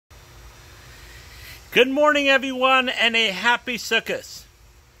Good morning, everyone, and a happy Sukkot.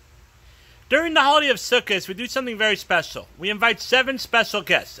 During the holiday of Sukkot, we do something very special. We invite 7 special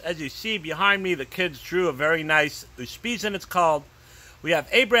guests. As you see behind me, the kids drew a very nice uspizin, it's called. We have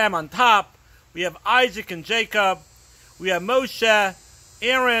Abraham on top. We have Isaac and Jacob. We have Moshe,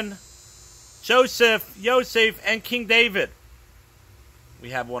 Aaron, Joseph, Yosef, and King David.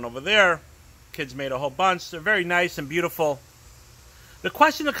 We have one over there. Kids made a whole bunch. They're very nice and beautiful. The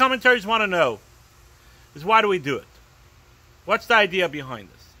question the commentaries want to know is, why do we do it? What's the idea behind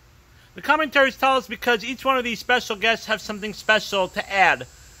this? The commentaries tell us because each one of these special guests have something special to add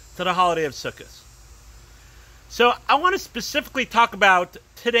to the holiday of Sukkot. So I want to specifically talk about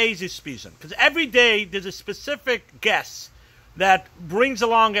today's uspizin, because every day there's a specific guest that brings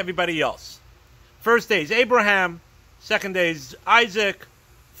along everybody else. First day is Abraham, second day is Isaac,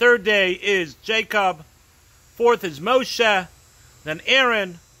 third day is Jacob, fourth is Moshe, then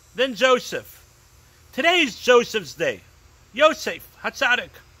Aaron, then Joseph. Today is Joseph's day. Yosef, Hatzadik.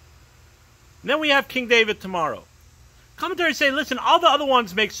 And then we have King David tomorrow. Commentators say, listen, all the other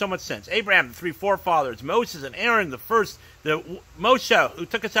ones make so much sense. Abraham, the 3 forefathers. Moses and Aaron, Moshe, who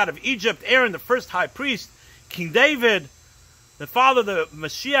took us out of Egypt. Aaron, the first high priest. King David, the father of the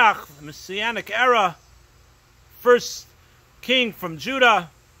Mashiach, the Messianic era. First king from Judah.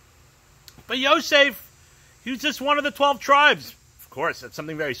 But Yosef, he was just one of the 12 tribes. Of course, that's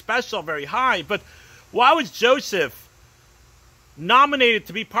something very special, very high. But why was Joseph nominated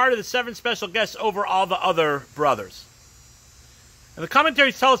to be part of the 7 special guests over all the other brothers? And the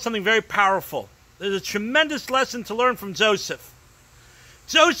commentaries tell us something very powerful. There's a tremendous lesson to learn from Joseph.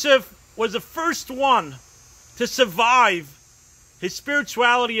 Joseph was the first one to survive his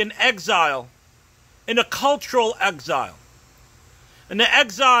spirituality in exile, in a cultural exile. In the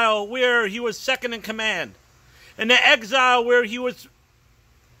exile where he was second in command. In the exile where he was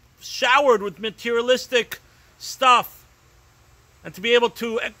showered with materialistic stuff, and to be able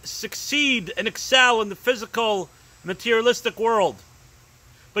to succeed and excel in the physical, materialistic world.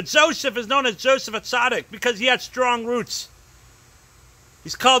 But Joseph is known as Joseph Hatzadik because he had strong roots.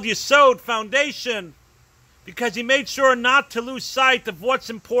 He's called Yesod, foundation, because he made sure not to lose sight of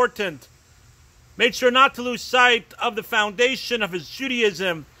what's important. Made sure not to lose sight of the foundation of his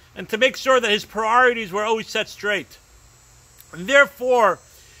Judaism, and to make sure that his priorities were always set straight. And therefore,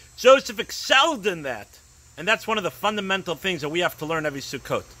 Joseph excelled in that. And that's one of the fundamental things that we have to learn every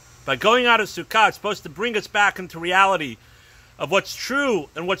Sukkot. By going out of Sukkot, it's supposed to bring us back into reality of what's true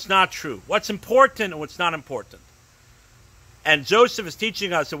and what's not true. What's important and what's not important. And Joseph is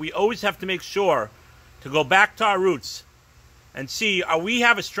teaching us that we always have to make sure to go back to our roots and see, are we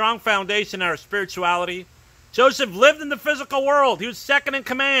have a strong foundation in our spirituality? Joseph lived in the physical world. He was second in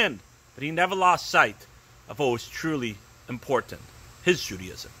command. But he never lost sight of what was truly important. His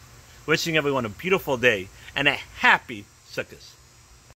Judaism. Wishing everyone a beautiful day and a happy Sukkot.